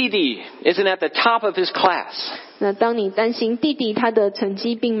Dee isn't at the top of his class, 那当你担心弟弟他的成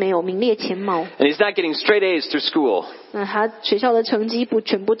绩并没有名列前茅， and he's not getting straight A's through school, 那他学校的成绩不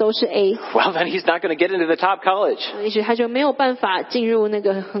全部都是 A， well, then he's not going to get into the top college. 也许他就没有办法进入那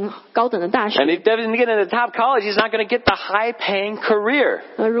个很高等的大学。 And if he doesn't get into the top college, he's not going to get the high-paying career.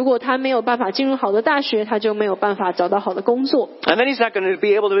 如果他没有办法进入好的大学，他就没有办法找到好的工作。 And then he's not going to be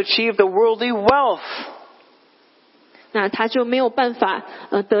able to achieve the worldly wealth. 那他就没有办法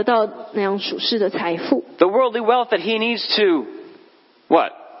得到那样属世的财富。 The worldly wealth that he needs to,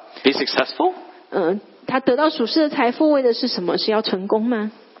 what? Be successful? 他得到属世的财富为的是什么？是要成功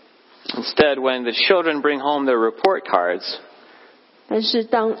吗？ Instead, when the children bring home their report cards, 但是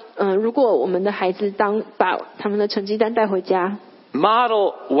如果我们的孩子把他们的成绩单带回家，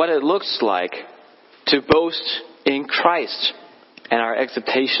 model what it looks like to boast in Christ and our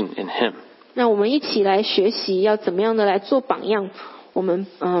exaltation in Him. 让我们一起来学习要怎么样的来做榜样。我们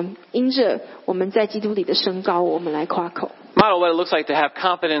因着我们在基督里的升高，我们来夸口。 Model what it looks like to have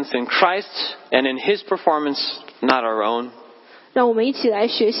confidence in Christ and in His performance, not our own. 让我们一起来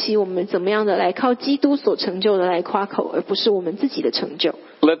学习我们怎么样的来靠基督所成就的来夸口，而不是我们自己的成就。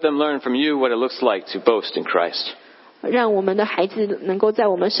 Let them learn from you what it looks like to boast in Christ. 让我们的孩子能够在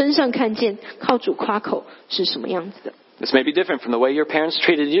我们身上看见靠主夸口是什么样子的。This may be different from the way your parents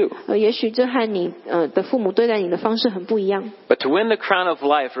treated you. 也许这和你的父母对待你的方式很不一样。But to win the crown of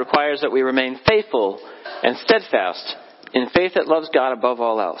life requires that we remain faithful and steadfast in faith that loves God above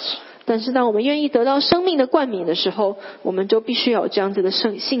all else. 但是当我们愿意得到生命的冠冕的时候，我们就必须要有这样子的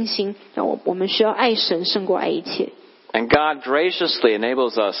信心，让我们需要爱神胜过爱一切。And God graciously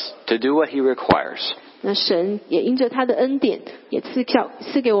enables us to do what He requires. 那神也因着他的恩典，也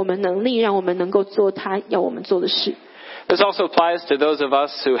赐给我们能力，让我们能够做他要我们做的事。This also applies to those of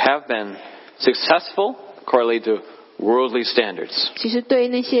us who have been successful according to worldly standards. 其实对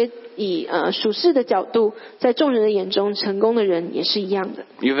那些以属世的角度，在众人的眼中成功的人也是一样的。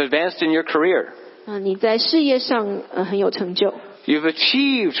You've advanced in your career. 你在事业上很有成就。You've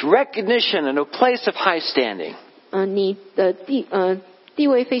achieved recognition and a place of high standing. 你的地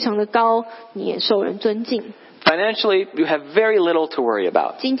位非常的高，你也受人尊敬。Financially, you have very little to worry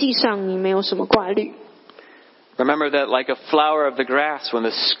about. 经济上你没有什么挂虑。Remember that like a flower of the grass when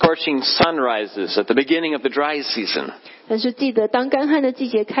the scorching sun rises at the beginning of the dry season. 但是记得当干旱的季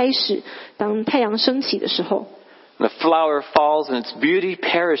节开始，当太阳升起的时候， The flower falls and its beauty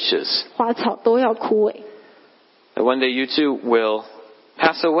perishes. 花草都要枯萎。That one day you too will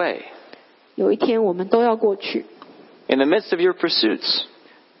pass away. 有一天我们都要过去。In the midst of your pursuits.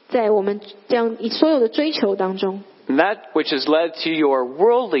 在我们这样所有的追求当中， That which has led to your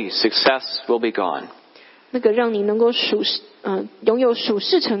worldly success will be gone. 那个让你能够拥有属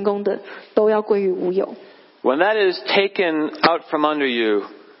世成功的，都要归于无有。When that is taken out from under you,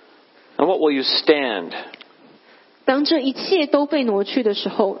 and what will you stand? 当这一切都被挪去的时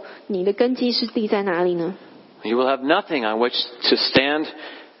候，你的根基是立在哪里呢？ You will have nothing on which to stand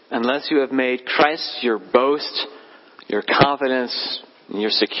unless you have made Christ your boast, your confidence, and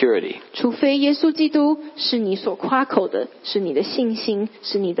your security. 除非耶稣基督是你所夸口的，是你的信心，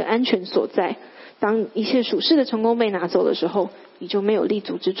是你的安全所在。当一切属世的成功被拿走的时候，你就没有立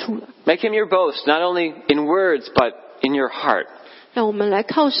足之处了。Make Him your boast, not only in words, but in your heart. 让我们来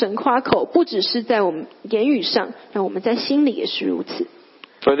靠神夸口，不只是在我们言语上，让我们在心里也是如此。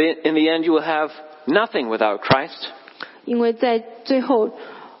For in the end, you will have nothing without Christ. 因为在最后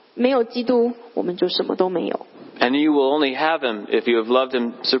没有基督，我们就什么都没有。And you will only have Him if you have loved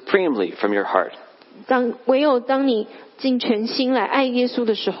Him supremely from your heart. 唯有当你尽全心来爱耶稣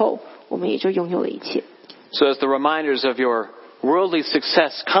的时候，我们也就拥有了一切。So as the reminders of your worldly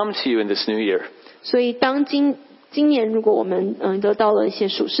success come to you in this new year, 所以当今年如果我们得到了一些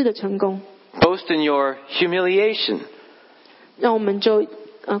属世的成功， boast in your humiliation, 让我们就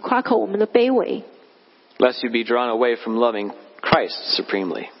夸口我们的卑微， lest you be drawn away from loving Christ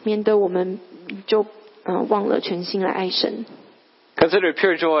supremely. 免得我们就忘了全心来爱神。 Consider it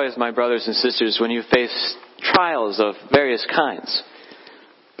pure joy, my brothers and sisters, when you face trials of various kinds.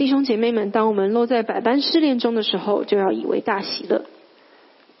 弟兄姐妹们，当我们落在百般试炼中的时候，就要以为大喜乐。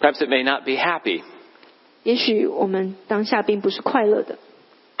 Perhaps it may not be happy, 也许我们当下并不是快乐的，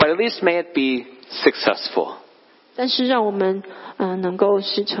 but at least may it be successful. 但是让我们能够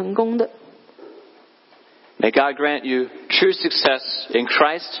是成功的。 May God grant you true success in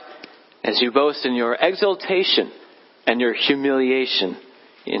Christ as you boast in your exaltation and your humiliation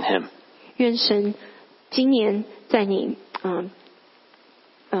in Him. 愿神今年在你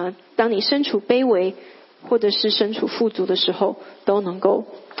当你身处卑微或者是身处富足的时候，都能够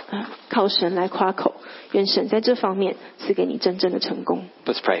靠神来夸口。愿神在这方面赐给你真正的成功。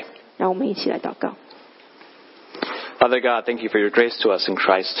 Let's pray. 让我们一起来祷告。 Father God, thank you for your grace to us in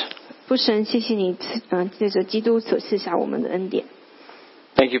Christ. 父神，谢谢你借着基督所赐下我们的恩典。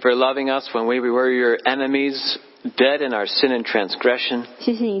 Thank you for loving us when we were your enemies, dead in our sin and transgression.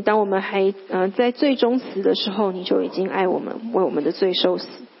 谢谢你，当我们还在罪中死的时候，你就已经爱我们，为我们的罪受死。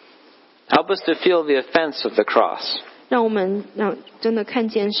 Help us to feel the offense of the cross. 让我们真的看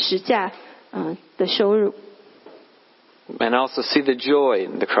见十架的羞辱， And also see the joy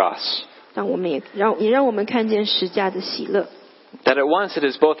in the cross. 让我们也让我们看见十架的喜乐。 That at once it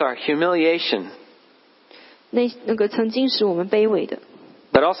is both our humiliation, 那个曾经使我们卑微的，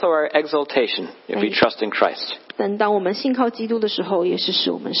 but also our exaltation if we trust in Christ. 但当我们信靠基督的时候，也是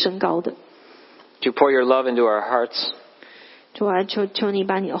使我们升高的。 To pour your love into our hearts. 主啊，求你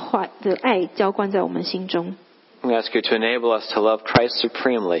把你的爱浇灌在我们心中， We ask you to enable us to love Christ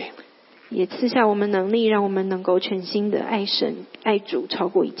supremely. 也赐下我们能力，让我们能够全心的爱神、爱主，超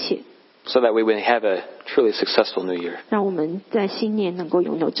过一切。 So that we will have a truly successful new year. 让我们在新年能够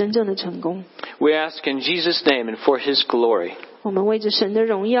拥有真正的成功。 We ask in Jesus' name and for His glory. 我们为着神的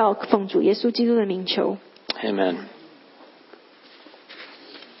荣耀，奉主耶稣基督的名求。 Amen.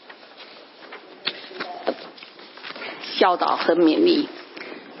 教导和勉励。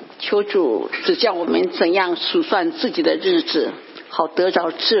求主指教我们怎样数算自己的日子，好得着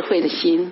智慧的心。